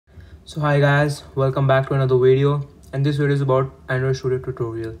So hi guys, welcome back to another video, and this video is about Android Studio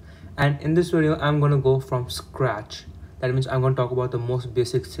tutorial. And in this video I'm going to go from scratch. That means I'm going to talk about the most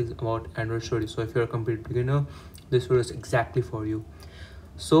basic things about Android Studio. So if you're a complete beginner, this video is exactly for you.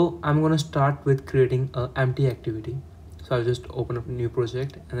 So I'm going to start with creating a empty activity. So I'll just open up a new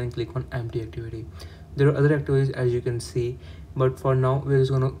project and then click on empty activity. There are other activities as you can see, but for now we're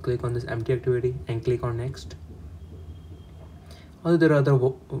just going to click on this empty activity and click on next. Also, there are other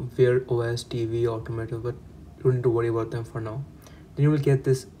Wear OS, TV, automotive, but you don't need to worry about them for now. Then you will get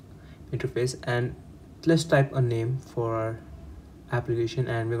this interface, and let's type a name for our application,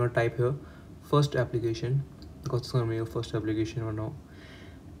 and we're gonna type here first application because it's gonna be your first application or no.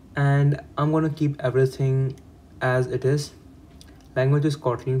 And I'm gonna keep everything as it is. Language is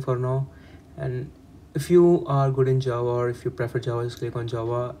Kotlin for now, and if you are good in Java or if you prefer Java, just click on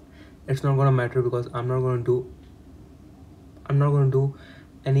Java. It's not gonna matter because I'm not going to do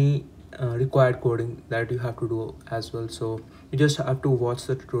any required coding that you have to do as well. So you just have to watch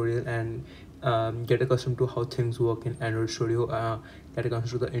the tutorial and get accustomed to how things work in Android Studio, get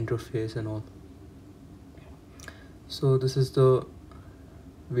accustomed to the interface and all. So this is the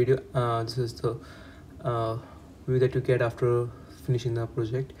video, this is the view that you get after finishing the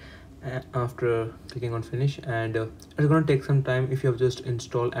project, after clicking on finish. And it's going to take some time if you have just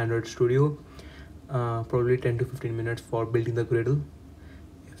installed Android Studio. Probably 10 to 15 minutes for building the griddle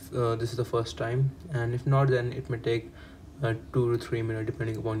if this is the first time, and if not, then it may take 2 to 3 minutes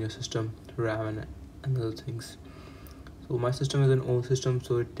depending upon your system, RAM and other things. So my system is an old system,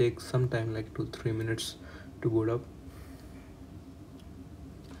 so it takes some time, like 2 to 3 minutes to boot up.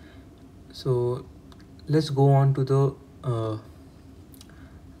 So let's go on to the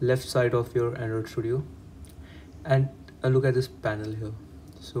left side of your Android Studio and look at this panel here.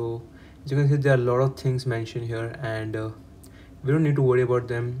 So as you can see, there are a lot of things mentioned here, and we don't need to worry about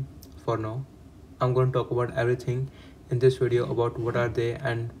them for now. I'm going to talk about everything in this video about what are they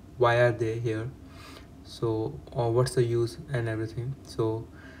and why are they here, so or what's the use and everything. So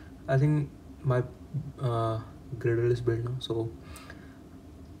I think my griddle is built now. So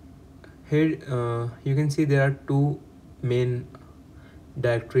here you can see there are two main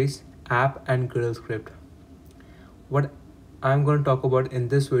directories, app and griddle script. What I'm going to talk about in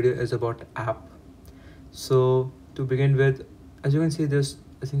this video is about app. So to begin with, as you can see, this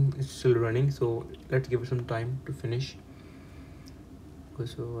I think it's still running, so let's give it some time to finish.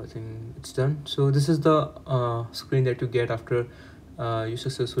 So I think it's done. So this is the screen that you get after you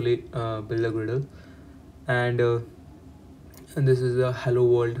successfully build a griddle, and this is the hello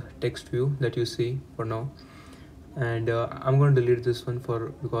world text view that you see for now. And I'm going to delete this one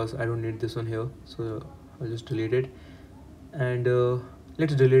because I don't need this one here, so I'll just delete it. And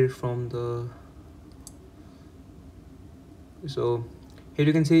let's delete it from the. So here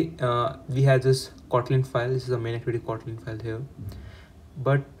you can see we have this Kotlin file. This is a main activity Kotlin file here,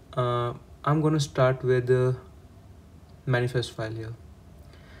 but I'm going to start with the manifest file here.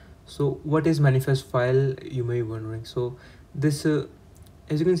 So what is manifest file, you may be wondering. So this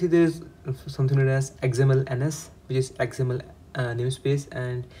as you can see, there is something known as XML-NS, which is XML namespace,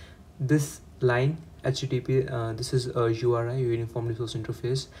 and this line HTTP, this is a URI, Uniform Resource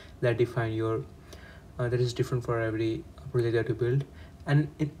Interface, that define your that is different for every project that you build. And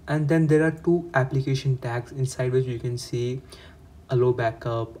then there are two application tags inside which you can see allow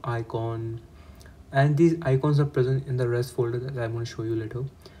backup, icon, and these icons are present in the rest folder that I'm going to show you later.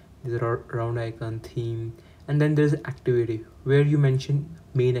 These are round icon, theme, and then there's activity where you mention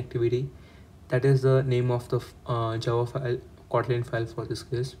main activity. That is the name of the Java file, Kotlin file for this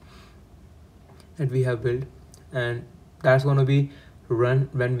case, that we have built, and that's going to be run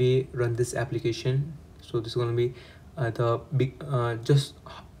when we run this application. So this is going to be the big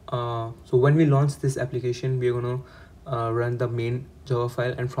so when we launch this application, we're going to run the main Java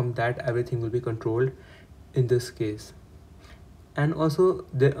file, and from that everything will be controlled in this case. And also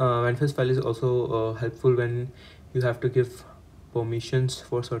the manifest file is also helpful when you have to give permissions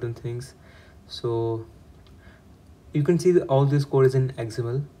for certain things. So you can see that all this code is in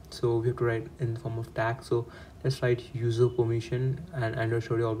XML, so we have to write in the form of tag. So let's write user permission, and Android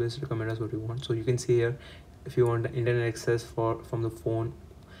Studio always recommend us what you want. So you can see here, if you want internet access from the phone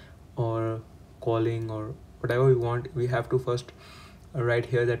or calling or whatever we want, we have to first write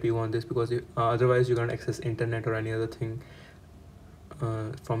here that we want this, because otherwise you can't access internet or any other thing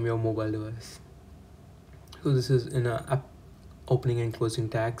from your mobile device. So this is in a app opening and closing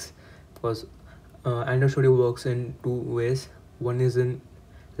tags, because Android Studio works in two ways. One is in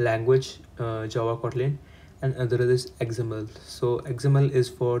language, Java, Kotlin, and other is XML. So XML is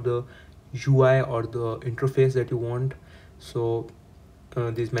for the UI or the interface that you want. So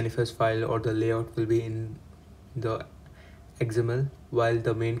this manifest file or the layout will be in the XML, while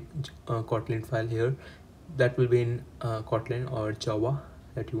the main Kotlin file here, that will be in Kotlin or Java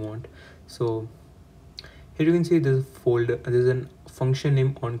that you want. So here you can see there's a folder, there's a function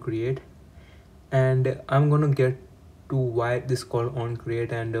name on create, and I'm gonna get to why this called on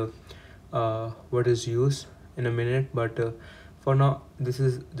create and what is used in a minute. But for now, this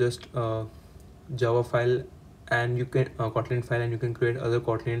is just a Java file, and you can Kotlin file, and you can create other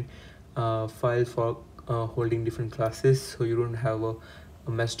Kotlin files for holding different classes, so you don't have a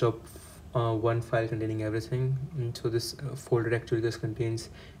messed up one file containing everything. So this folder actually just contains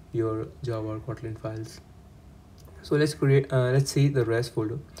your Java or Kotlin files. So let's see the res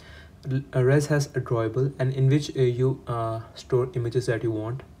folder. Res has a drawable, and in which you store images that you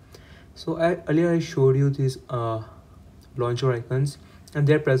want. So earlier I showed you these launcher icons, and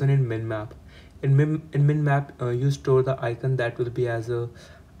they're present in min map. In min map, you store the icon that will be as a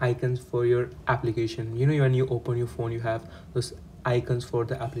icons for your application. You know, when you open your phone, you have those icons for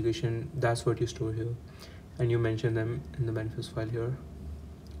the application. That's what you store here, and you mention them in the manifest file here,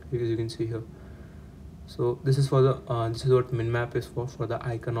 because you can see here. So this is for the this is what min map is for the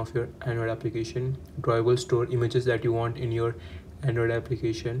icon of your Android application. Drawable store images that you want in your Android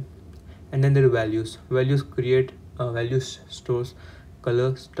application. And then there are values. Values stores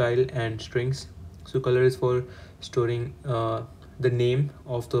color, style, and strings. So color is for storing the name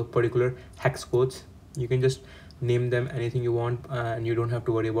of the particular hex codes. You can just name them anything you want, and you don't have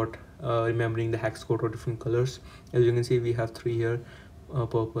to worry about remembering the hex code or different colors. As you can see, we have 3 here: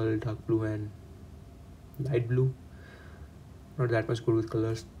 purple, dark blue, and light blue. Not that much good with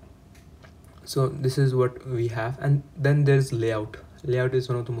colors. So this is what we have. And then there's layout. Layout is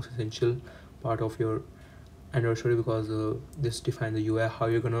one of the most essential part of your Android story, because this defines the UI, how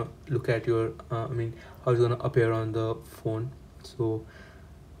you're gonna look at your how it's gonna appear on the phone. So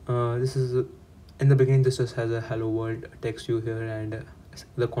this is in the beginning, this just has a hello world text view here, and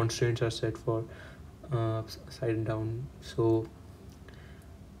the constraints are set for side and down. So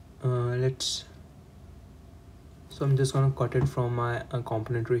so I'm just gonna cut it from my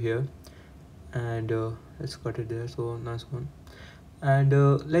component tree here, and let's cut it there. So nice one. And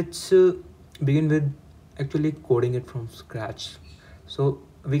let's begin with actually coding it from scratch. So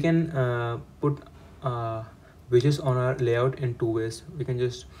we can put widgets on our layout in 2 ways. We can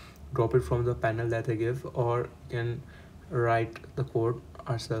just drop it from the panel that they give, or we can write the code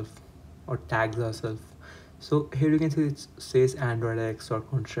ourselves or tags ourselves. So here you can see it says Android X or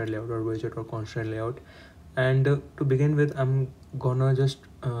constraint layout or widget or constraint layout. And to begin with, I'm gonna just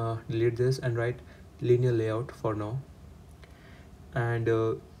delete this and write linear layout for now. And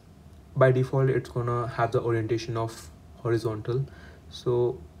by default, it's gonna have the orientation of horizontal.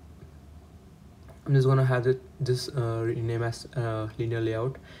 So I'm just gonna have this rename as linear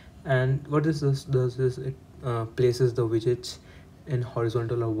layout. And what this does is it places the widgets in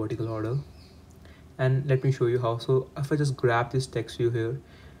horizontal or vertical order. And let me show you how. So if I just grab this text view here,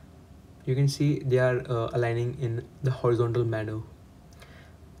 you can see they are aligning in the horizontal manner.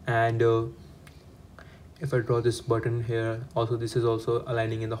 And if I draw this button here, also this is also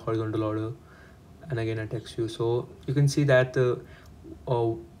aligning in the horizontal order, and again a text view. So you can see that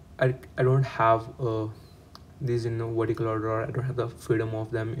I don't have these in a vertical order, or I don't have the freedom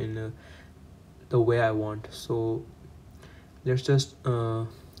of them in the way I want. So let's just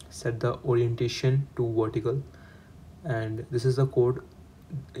set the orientation to vertical, and this is the code.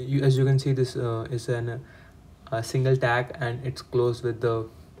 As you can see, this is a single tag, and it's closed with the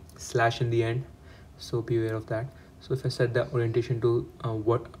slash in the end, so be aware of that. So if I set the orientation to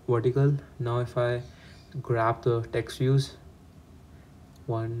vertical, now if I grab the text views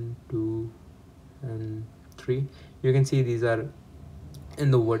 1, 2, and 3, you can see these are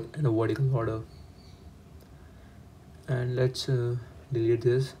in the vertical order. And let's delete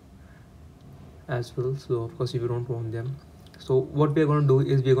this as well. So of course, if you don't want them, so what we are going to do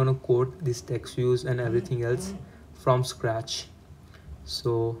is we're going to code these text views and everything else from scratch.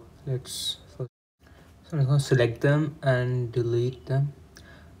 So let's I'm going to select them and delete them.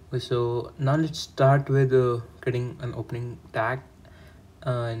 Okay, so now let's start with getting an opening tag,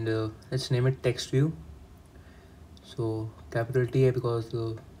 and let's name it text view. So capital T, because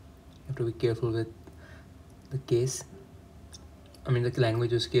you have to be careful with the case. The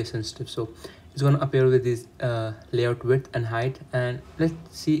language is case sensitive, so it's going to appear with this layout width and height. And let's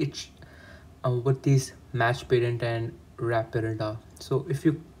see it what these match parent and wrap parent are. So if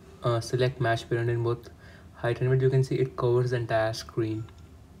you select match parent in both height and width, you can see it covers the entire screen.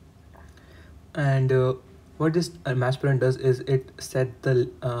 And what this match parent does is it set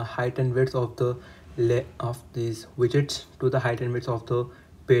the height and width of the of these widgets to the height and width of the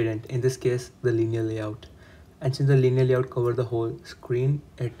parent, in this case the linear layout. And since the linear layout covered the whole screen,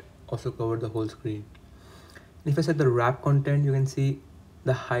 it also covered the whole screen. If I set the wrap content, you can see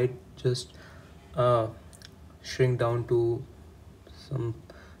the height just uh, shrink down to some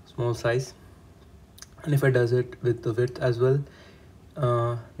small size. And if I does it with the width as well,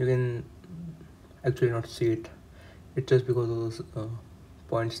 you can actually not see it. It's just because of those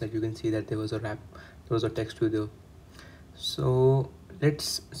points that you can see that there was a wrap, there was a text video. So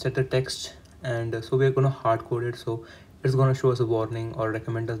let's set the text, and so we're gonna hard code it. So it's gonna show us a warning or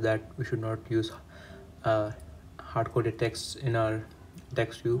recommend us that we should not use hard coded text in our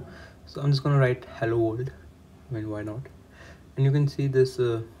text view. So I'm just gonna write hello world. I mean, why not? And you can see this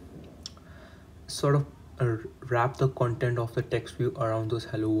sort of wrap the content of the text view around those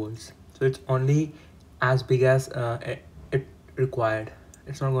hello worlds. So it's only as big as it required.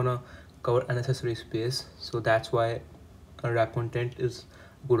 It's not gonna cover unnecessary space. So that's why a wrap content is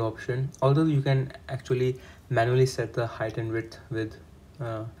a good option. Although you can actually manually set the height and width with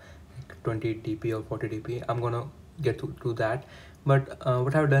 20 dp or 40 dp. I'm gonna get to that. But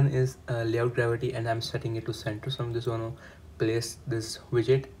what I've done is layout gravity, and I'm setting it to center. So I'm just gonna place this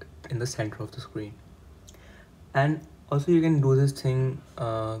widget in the center of the screen. And also you can do this thing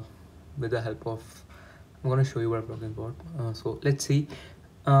with the help of, I'm gonna show you what I'm talking about. So let's see.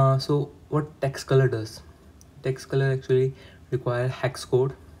 So what text color does? Text color actually require hex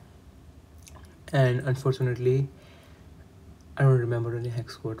code, and unfortunately I don't remember any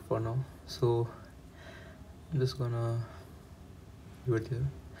hex code for now. So I'm just gonna do it here.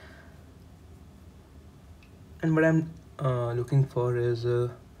 And what I'm looking for is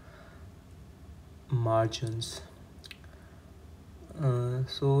margins.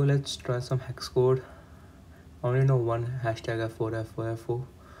 So let's try some hex code. I only know one hashtag F4 F4 F4.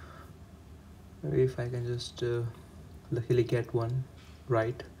 Maybe if I can just luckily get one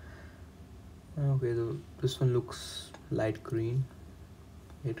right. Okay, this one looks light green.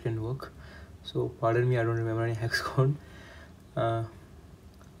 It can work. So pardon me, I don't remember any hex code.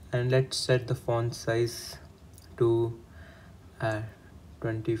 And let's set the font size to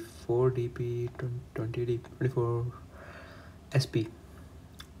 24 dp, 20 dp, 24 sp.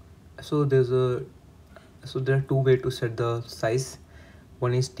 So there are two ways to set the size.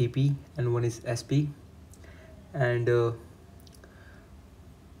 One is dp and one is sp. And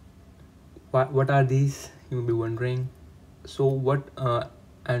what are these, you will be wondering. So what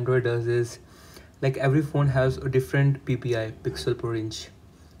Android does is, like, every phone has a different ppi, pixel per inch.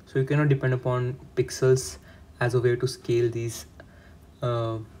 So you cannot depend upon pixels as a way to scale these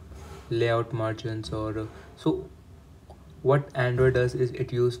layout margins. Or so what Android does is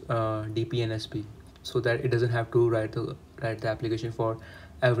it use dp and sp, so that it doesn't have to write the application for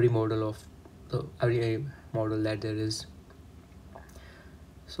every model of every model that there is.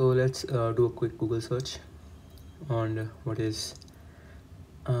 So let's do a quick Google search on what is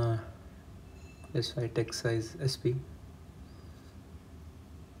let's write text size sp.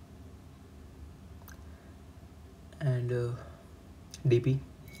 And dp,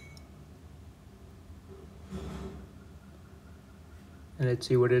 and let's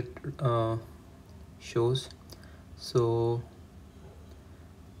see what it shows. So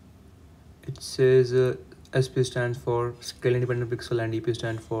it says sp stands for scale independent pixel and dp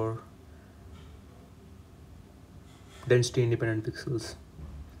stands for density independent pixels.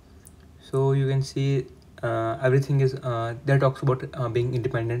 So you can see everything is that talks about being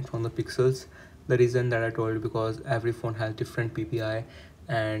independent from the pixels. The reason that I told you, because every phone has different ppi,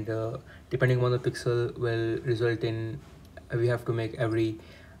 and depending on the pixel will result in we have to make every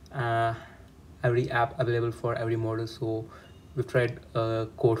app available for every model. So we've tried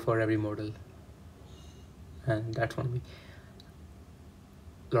code for every model, and that's gonna be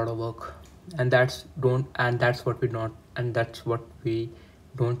a lot of work. And that's what we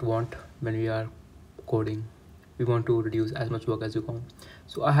don't want when we are coding. We want to reduce as much work as you can.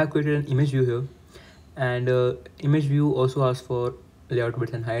 So I have created an image view here, and image view also asks for layout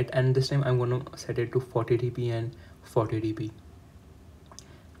width and height, and this time I'm going to set it to 40 dp and 40 dp.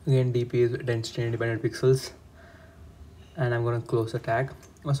 Again, dp is density independent pixels, and I'm going to close the tag.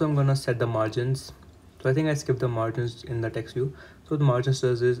 Also, I'm going to set the margins. So I think I skipped the margins in the text view. So the margins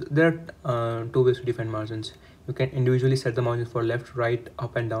does is, there are two ways to define margins. You can individually set the margins for left, right,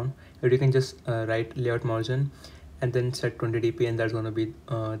 up and down, or you can just write layout margin and then set 20 dp, and that's going to be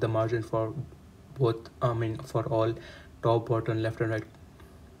the margin for both, for all top, bottom, left and right.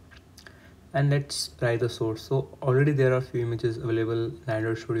 And let's try the source. So already there are a few images available in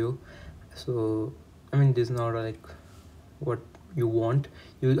Android Studio. So this is not like what you want,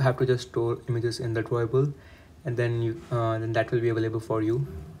 you have to just store images in the drawable, and then you then that will be available for you.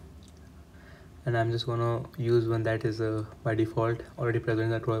 And I'm just gonna use one that is by default already present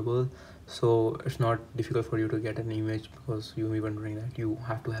in the drawable, so it's not difficult for you to get an image, because you may be wondering that you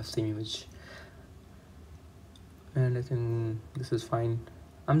have to have same image. And I think this is fine.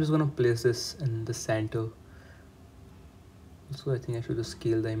 I'm just gonna place this in the center. So I think I should just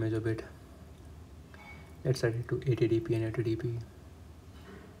scale the image a bit. Let's set it to 80dp and 80dp.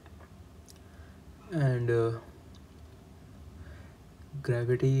 And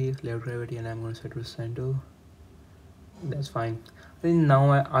gravity, left gravity, and I'm gonna set to center. That's fine. I think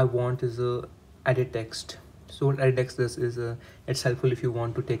now I want is a edit text. So what edit text this is, it's helpful if you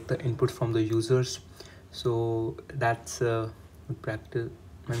want to take the input from the users. So that's practice.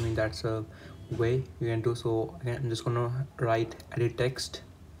 I mean, that's a way you can do. So I'm just gonna write edit text,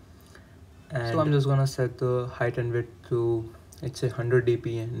 and so I'm just gonna set the height and width to, let's say, 100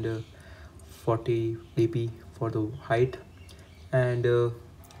 dp and 40 dp for the height. And you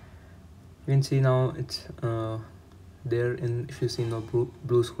can see now it's there in, if you see the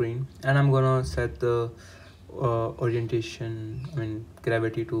blue screen. And I'm gonna set the orientation, I mean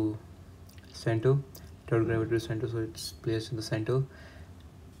gravity, to center, third gravity to center, so it's placed in the center.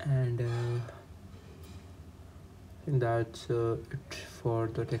 And I think that's it for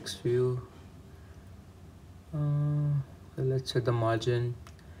the text view. So let's set the margin,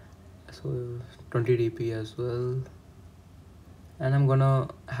 so 20 dp as well. And I'm gonna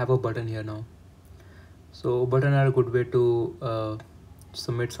have a button here now. So button are a good way to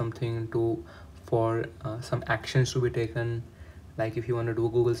submit something to, for some actions to be taken, like if you want to do a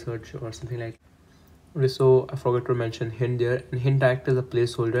Google search or something like. Okay, so I forgot to mention hint there, and hint act is a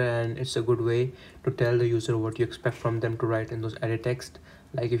placeholder, and it's a good way to tell the user what you expect from them to write in those edit text.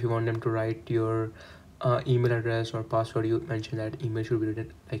 Like if you want them to write your email address or password, you mention that email should be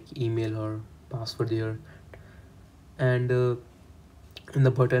written like email or password there. And in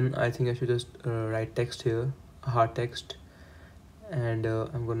the button, I think I should just write text here, hard text. And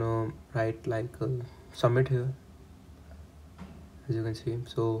I'm gonna write like submit here, as you can see.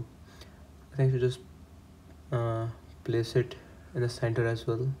 So I think I should just place it in the center as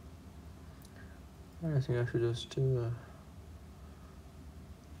well. And I think I should just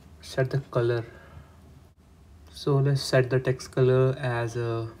set the color. So let's set the text color as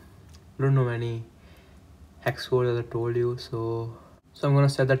I don't know any hex code, as I told you. So I'm gonna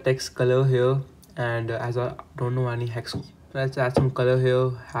set the text color here, and as I don't know any hex, let's add some color here,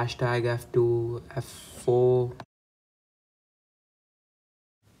 hashtag f2 f4.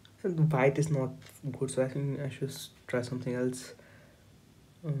 The white is not good, so I think I should try something else.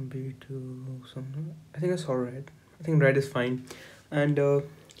 B2 something, I think that's alright. I think red is fine. And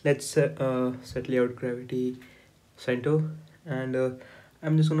let's set layout gravity center. And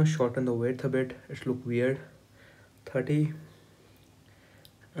I'm just gonna shorten the width a bit, it look weird. 30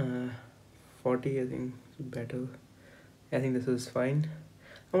 40, I think is better. I think this is fine.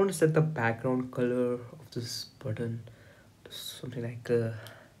 I want to set the background color of this button to something like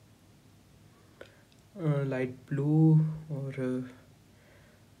light blue, or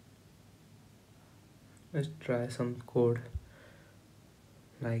let's try some code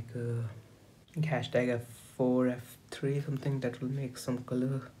like hashtag f4 f3 something, that will make some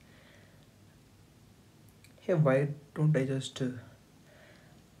color. Hey, why don't I just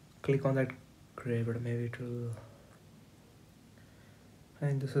click on that gray button? Maybe it will. I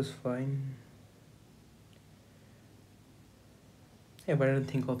think this is fine. Hey, why didn't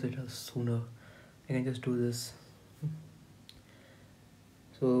I think of it sooner? I can just do this.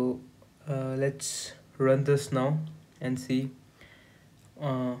 So let's run this now and see.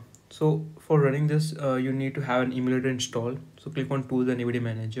 So for running this, you need to have an emulator installed. So click on Tools and Nvidia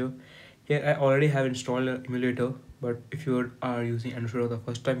Manager. Here I already have installed an emulator, but if you are using Android for the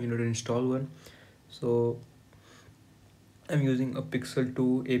first time, you need to install one. So I'm using a Pixel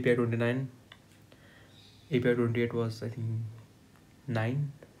 2 API 29. API 28 was, I think,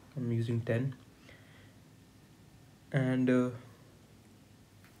 9. I'm using 10. And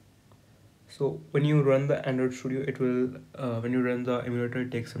so when you run the Android Studio, it will when you run the emulator,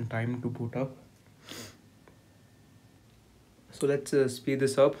 it takes some time to boot up. So let's speed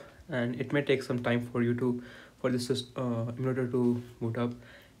this up, and it may take some time for you to, for this emulator to boot up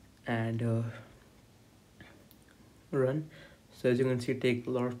and run. So as you can see, it takes a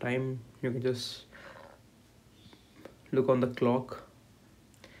lot of time. You can just look on the clock,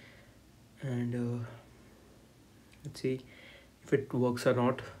 and let's see if it works or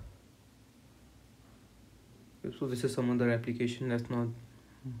not. So this is some other application, that's not,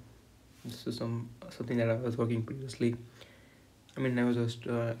 this is something that I was working previously. I mean, I was just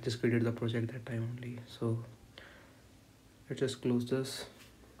created the project that time only. So let's just close this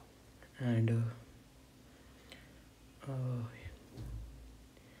and uh,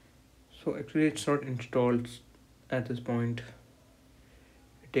 so actually it's not installed at this point.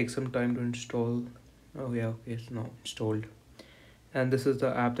 It takes some time to install. Oh yeah, okay, it's now installed. And this is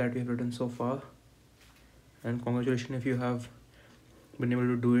the app that we have written so far. And congratulations if you have been able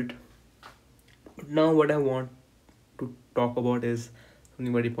to do it. But now what I want to talk about is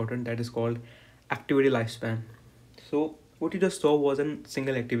something very important, that is called activity lifespan. So what you just saw was a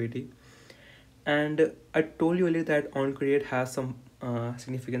single activity, and I told you earlier that on create has some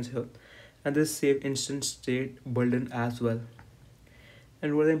significance here, and this save instant state burden as well.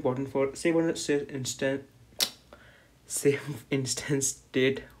 And what is important for save instant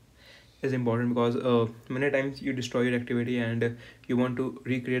state is important because many times you destroy your activity and you want to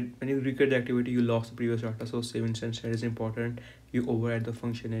recreate. When you recreate the activity, you lost the previous data, so save instant state is important. You override the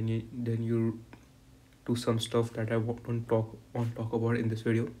function and then you do some stuff that I won't talk about in this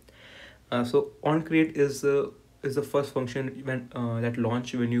video. So on create is the first function that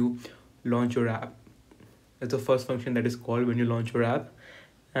launch when you launch your app. It's the first function that is called when you launch your app,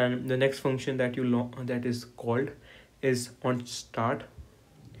 and the next function that is called is on start.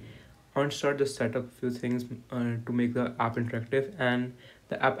 On start, just set up a few things to make the app interactive, and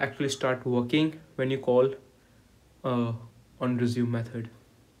the app actually start working when you call uh, on resume method,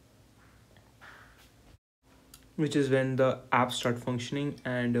 which is when the app start functioning.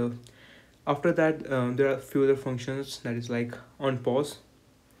 And after that there are a few other functions, that is like on pause,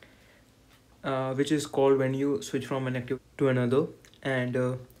 which is called when you switch from one activity to another.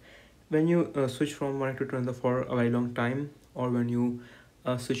 And when you switch from one activity to another for a very long time, or when you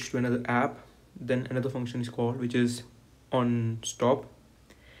switch to another app, then another function is called, which is on stop.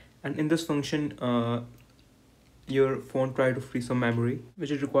 And in this function your phone try to free some memory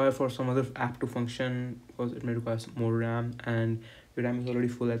which is required for some other app to function, because it may require some more RAM, and your RAM is already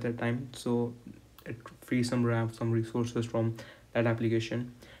full at that time, so it frees some RAM, some resources from that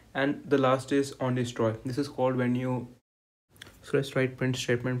application. And the last is on destroy. This is called when you, so let's write print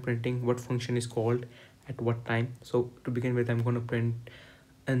statement printing what function is called at what time. So to begin with, I'm going to print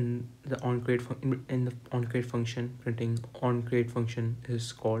and the on create in the on create function, printing on create function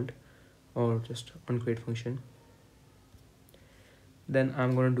is called, or just on create function. Then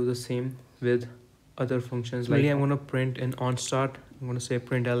I'm going to do the same with other functions. Like I'm going to print in on start. I'm going to say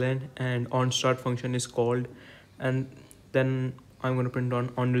print ln, and on start function is called, and then I'm going to print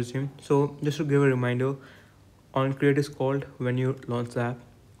on resume. So just to give a reminder, on create is called when you launch the app,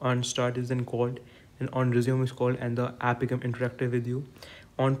 on start is then called, and on resume is called and the app become interactive with you.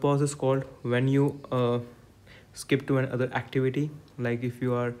 On pause is called when you skip to another activity, like if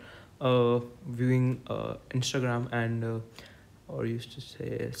you are viewing Instagram and or used to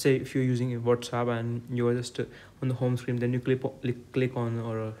say if you're using WhatsApp and you are just on the home screen, then you click on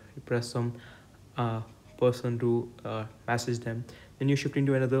or you press some person to message them, then you shift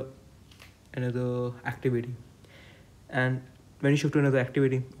into another activity. And when you shift to another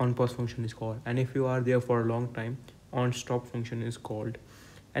activity, on pause function is called, and if you are there for a long time, on stop function is called.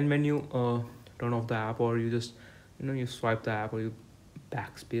 And when you turn off the app, or you just you swipe the app, or you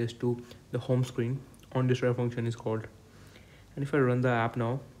backspace to the home screen, on destroy function is called. And if I run the app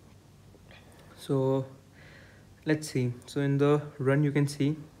now, so let's see, so in the run you can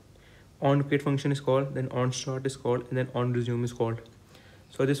see on create function is called, then on start is called, and then on resume is called.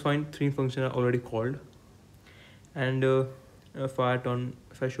 So I just find three functions are already called. And if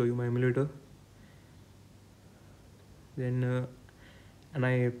I show you my emulator, then and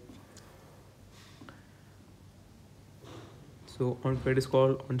I so on create is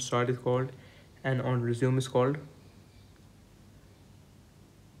called, on start is called, and on resume is called.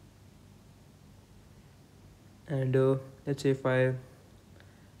 And let's say if I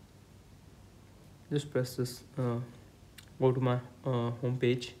just press this, go to my home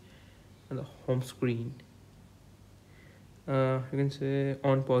page and the home screen, you can say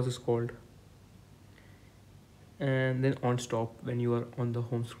on pause is called, and then on stop when you are on the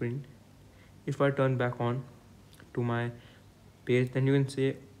home screen. If I turn back on to my page, then you can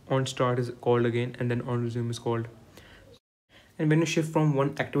say on start is called again, and then on resume is called. And when you shift from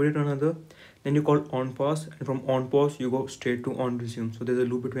one activity to another, then you call on pause, and from on pause you go straight to on resume. So there's a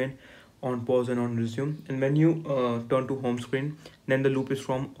loop between on pause and on resume. And when you turn to home screen, then the loop is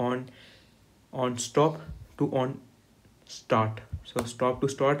from on stop to on start. So stop to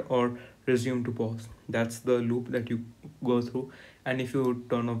start or resume to pause. That's the loop that you go through. And if you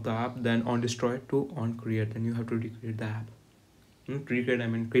turn off the app, then on destroy to on create, then you have to recreate the app. Recreate, I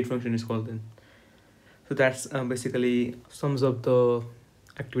mean create function is called then. So that's basically sums up the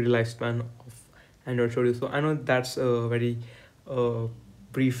activity lifespan of Android Studio. So I know that's a very uh,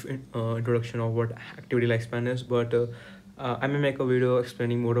 brief introduction of what activity lifespan is, but I may make a video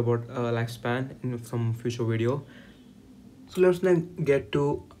explaining more about lifespan in some future video. So let's then get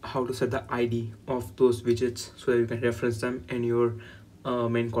to how to set the ID of those widgets so that you can reference them in your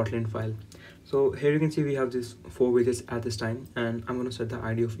main Kotlin file. So here you can see we have these 4 widgets at this time, and I'm going to set the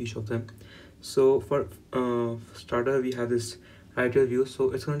ID of each of them. So for starter, we have this writer view, so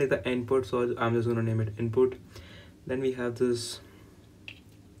it's going to take the input, so I'm just going to name it input. Then we have this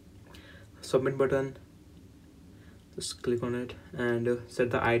submit button, just click on it and set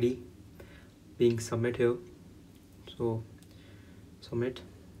the ID being submit here, so submit.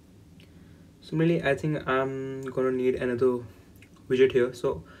 Similarly, I think I'm gonna need another widget here,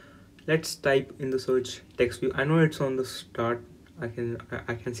 so let's type in the search text view. I know it's on the start, I can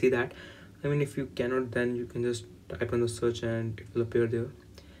see that. I mean, if you cannot, then you can just type on the search and it will appear there.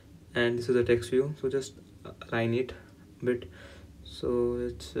 And this is the text view, so just align it a bit. So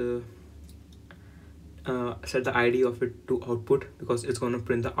let's set the ID of it to output, because it's going to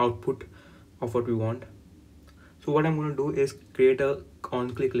print the output of what we want. So what I'm going to do is create a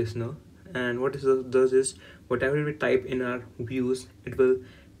on-click listener, and what this does is whatever we type in our views, it will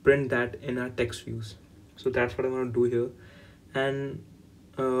print that in our text views. So that's what I'm going to do here. And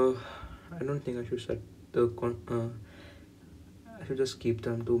I don't think I should set the I should just keep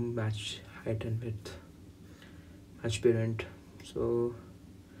them to match height and width, match parent. So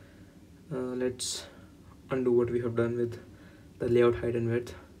let's undo what we have done with the layout height and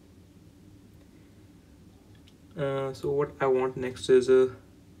width. So what I want next is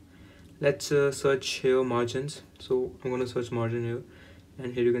let's search here margins. So I'm going to search margin here,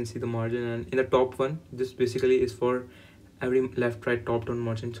 and here you can see the margin, and in the top one, this basically is for every left, right, top down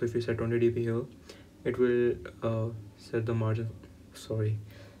margin. So if you set 20 dp here, it will set the margin. Sorry,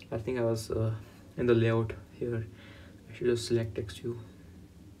 I think I was in the layout here. I should just select text view.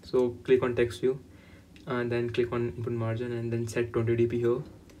 So click on text view and then click on input margin and then set 20 dp here,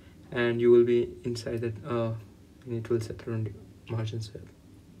 and you will be inside that and it will set the 20 margins here.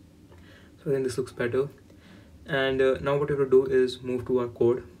 So then this looks better. And now what we have to do is move to our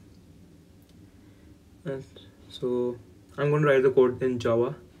code. And so I'm going to write the code in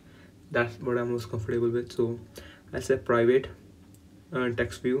Java. That's what I'm most comfortable with. So I say private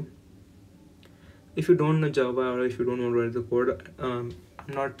text view. If you don't know Java, or if you don't want to write the code, I'm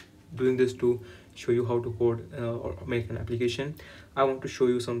not doing this to show you how to code or make an application. I want to show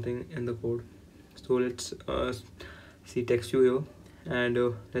you something in the code. So let's see text view here,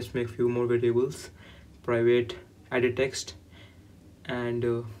 and let's make few more variables. Private edit text, and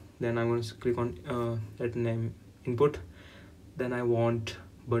then I'm going to click on let name input. Then I want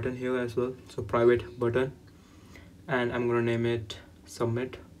button here as well, so private button, and I'm going to name it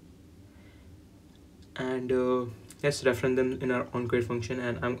submit. And let's reference them in our onCreate function,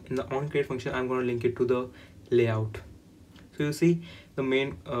 and in the onCreate function I'm going to link it to the layout. So you see the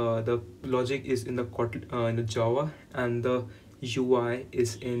main the logic is in the Java, and the UI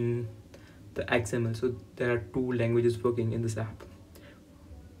is in the XML. So there are 2 languages working in this app.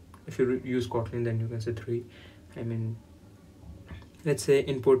 If you use Kotlin, then you can say 3. I mean, let's say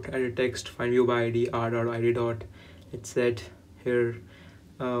input edit text, find view by id, r.id dot. Let's set here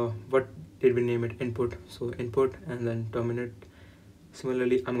what did we name it, input. So input and then terminate.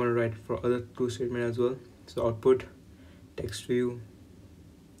 Similarly, I'm going to write for other 2 statements as well. So output text view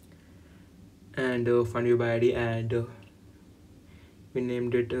and find view by id, and we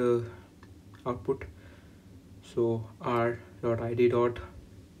named it output. So r.id dot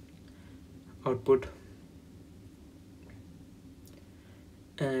output,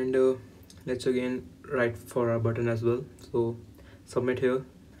 and let's again write for our button as well. So submit here,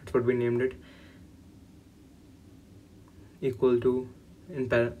 that's what we named it, equal to, in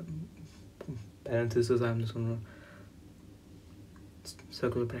parentheses I'm just gonna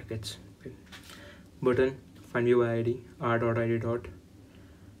circle brackets, okay. Button, find view by id, r.id dot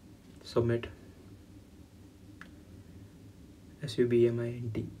submit,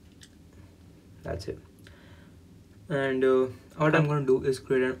 submit. That's it. And what I'm going to do is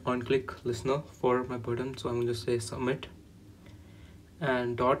create an on-click listener for my button. So I'm going to just say submit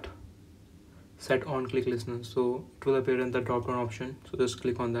and dot set on-click listener. So it will appear in the drop-down option. So just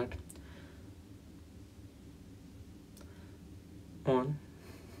click on that. On.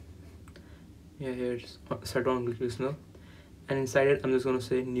 Yeah, here's set on-click listener. And inside it, I'm just going to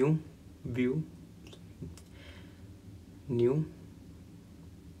say new view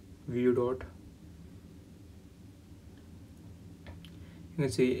dot You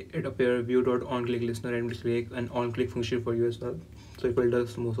can see it appear view.onClick listener and click an on-click function for you as well. So it will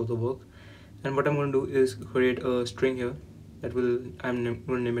does most of the work. And what I'm going to do is create a string here that will going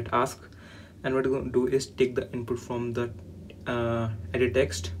to name it ask. And what I'm going to do is take the input from the edit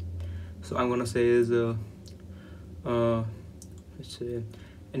text. So I'm going to say is let's say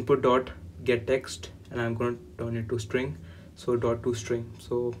input dot get text, and I'm going to turn it to string. So dot to string.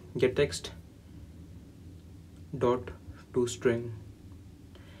 So get text dot to string,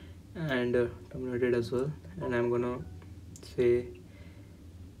 and terminate it as well. And I'm gonna say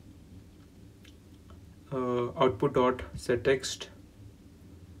output dot set text,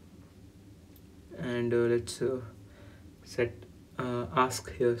 and let's set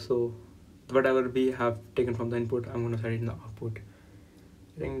ask here. So whatever we have taken from the input, I'm gonna set it in the output.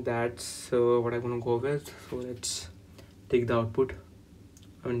 I think that's what I'm gonna go with. So let's take the output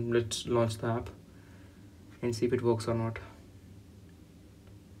and let's launch the app and see if it works or not.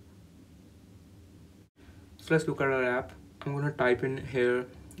 So let's look at our app. I'm gonna type in here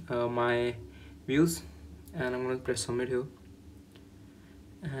my views, and I'm gonna press submit here,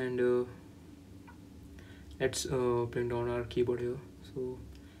 and let's bring down our keyboard here. So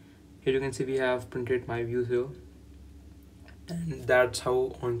here you can see we have printed my views here, and that's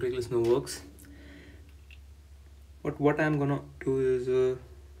how on-click listener works. But what I'm gonna do is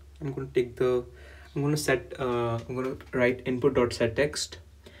I'm gonna write input.setText,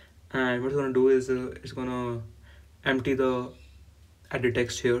 and what it's gonna do is it's gonna empty the edit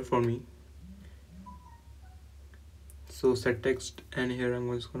text here for me. So set text, and here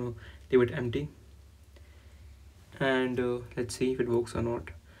I'm just gonna leave it empty, and let's see if it works or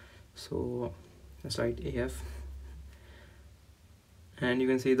not. So let's write AF, and you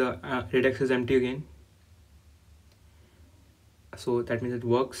can see the edit text is empty again. So that means it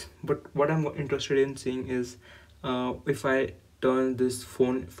works. But what I'm interested in seeing is if I turn this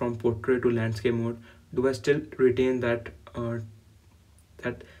phone from portrait to landscape mode, do I still retain that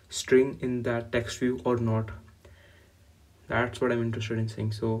that string in that text view or not? That's what I'm interested in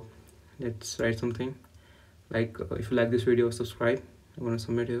seeing. So let's write something like if you like this video, subscribe. I'm gonna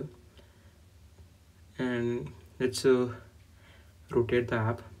submit here, and let's rotate the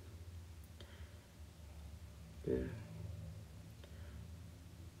app. Okay.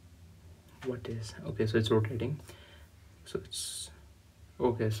 What is okay? So it's rotating. So it's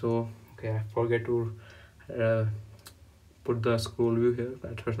okay. So okay, I forget to put the scroll view here.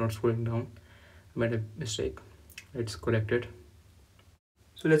 That was not scrolling down. I made a mistake. Let's correct it.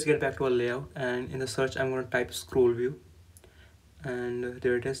 So let's get back to our layout, and in the search I'm going to type scroll view, and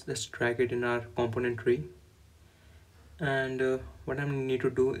there it is. Let's drag it in our component tree, and what I need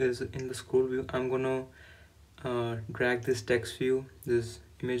to do is in the scroll view I'm gonna drag this text view, this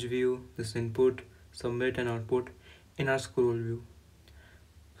image view, this input, submit, and output in our scroll view,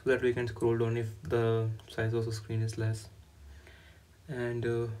 so that we can scroll down if the size of the screen is less. And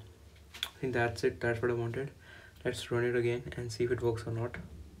I think that's it. That's what I wanted. Let's run it again and see if it works or not.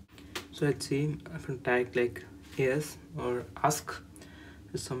 So let's see. I can type like yes or ask.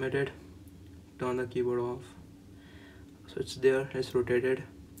 It's submitted. Turn the keyboard off. So it's there. Let's rotate it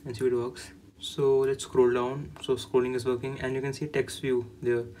and see if it works. So let's scroll down. So scrolling is working, and you can see text view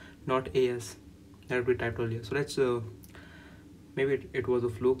there, not AS that we typed earlier. So let's maybe it was a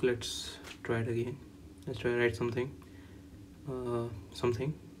fluke. Let's try it again. Let's try to write something.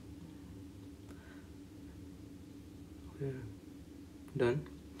 Something. Okay. Done.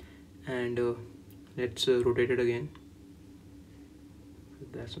 And let's rotate it again.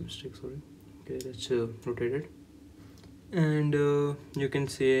 That's a mistake, sorry. Okay, let's rotate it, and you can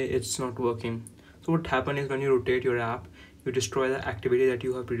see it's not working. So what happened is when you rotate your app, you destroy the activity that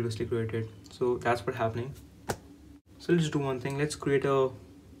you have previously created. So that's what's happening. So let's do one thing. Let's create a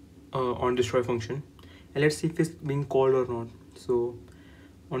on destroy function, and let's see if it's being called or not. So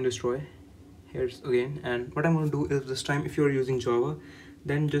on destroy, here's again, and what I'm going to do is this time, if you're using Java,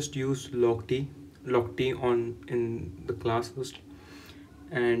 then just use log t on in the class first,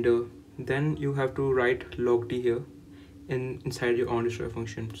 and then you have to write log t here inside your on destroy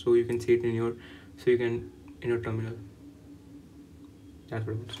function, so you can see it in your terminal. That's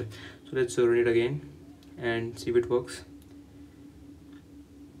what I want to say. So let's run it again and see if it works.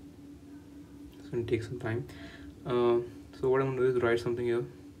 It's gonna take some time. So what I'm gonna do is write something here,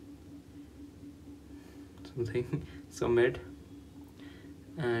 something submit,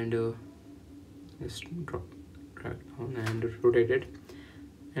 and let's drag down and rotate it,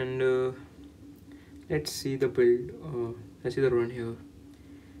 and let's see the build. Let's see the run here,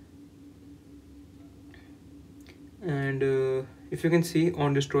 and if you can see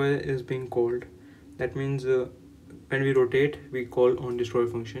on destroy is being called, that means when we rotate, we call on destroy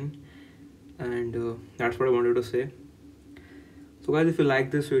function. And that's what I wanted to say. So guys, if you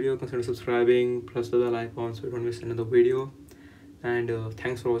like this video, consider subscribing, press the bell icon so you don't miss another video. And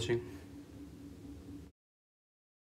thanks for watching.